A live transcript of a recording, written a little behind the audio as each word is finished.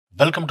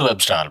Welcome to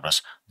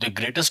Abstralbus. The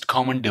greatest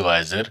common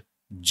divisor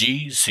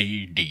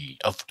GCD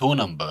of two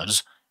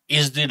numbers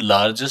is the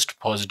largest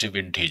positive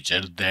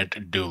integer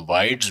that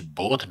divides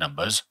both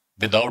numbers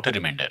without a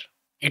remainder.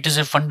 It is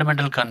a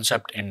fundamental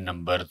concept in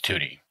number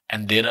theory,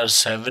 and there are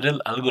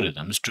several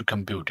algorithms to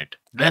compute it.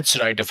 Let's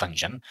write a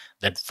function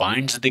that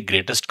finds the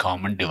greatest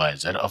common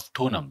divisor of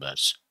two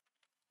numbers.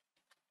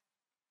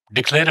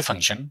 Declare a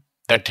function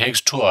that takes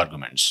two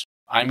arguments.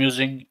 I'm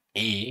using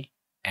a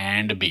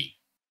and b.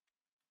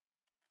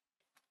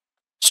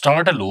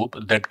 Start a loop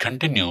that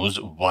continues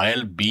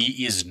while b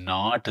is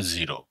not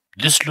 0.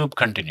 This loop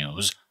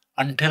continues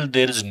until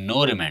there is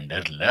no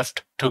remainder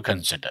left to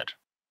consider.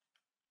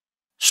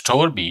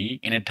 Store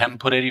b in a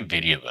temporary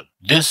variable.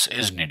 This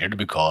is needed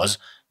because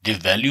the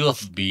value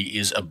of b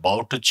is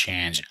about to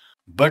change,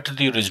 but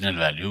the original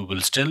value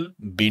will still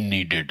be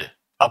needed.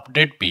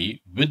 Update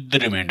b with the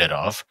remainder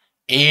of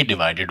a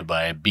divided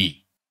by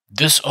b.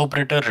 This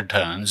operator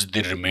returns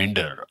the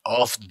remainder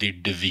of the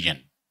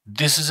division.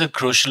 This is a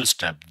crucial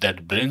step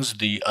that brings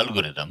the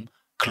algorithm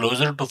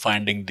closer to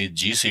finding the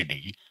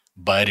GCD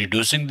by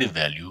reducing the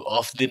value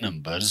of the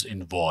numbers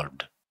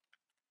involved.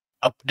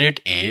 Update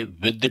a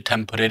with the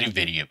temporary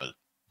variable.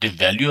 The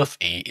value of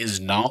a is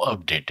now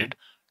updated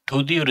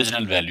to the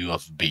original value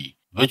of b,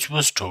 which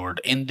was stored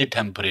in the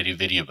temporary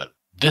variable.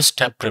 This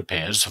step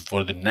prepares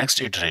for the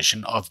next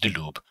iteration of the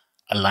loop,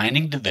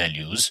 aligning the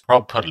values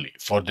properly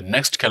for the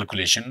next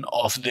calculation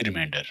of the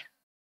remainder.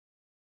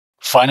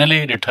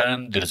 Finally,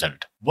 return the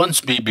result.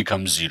 Once b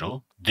becomes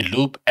 0, the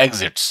loop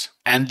exits,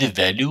 and the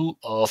value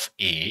of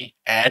a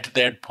at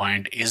that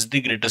point is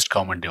the greatest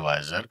common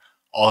divisor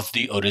of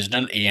the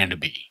original a and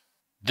b.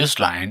 This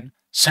line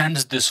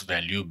sends this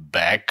value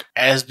back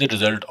as the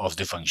result of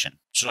the function.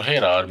 So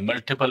here are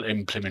multiple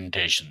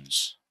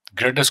implementations.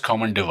 Greatest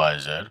common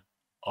divisor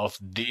of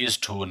these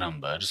two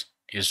numbers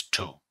is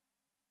 2.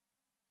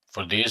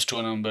 For these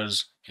two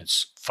numbers,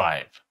 it's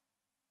 5.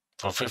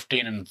 For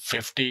 15 and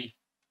 50,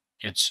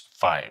 it's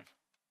 5.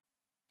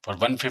 For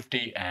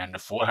 150 and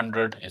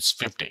 400, it's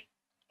 50.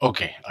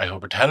 Okay, I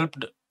hope it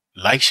helped.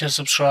 Like, share,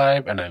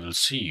 subscribe, and I will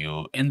see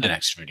you in the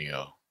next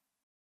video.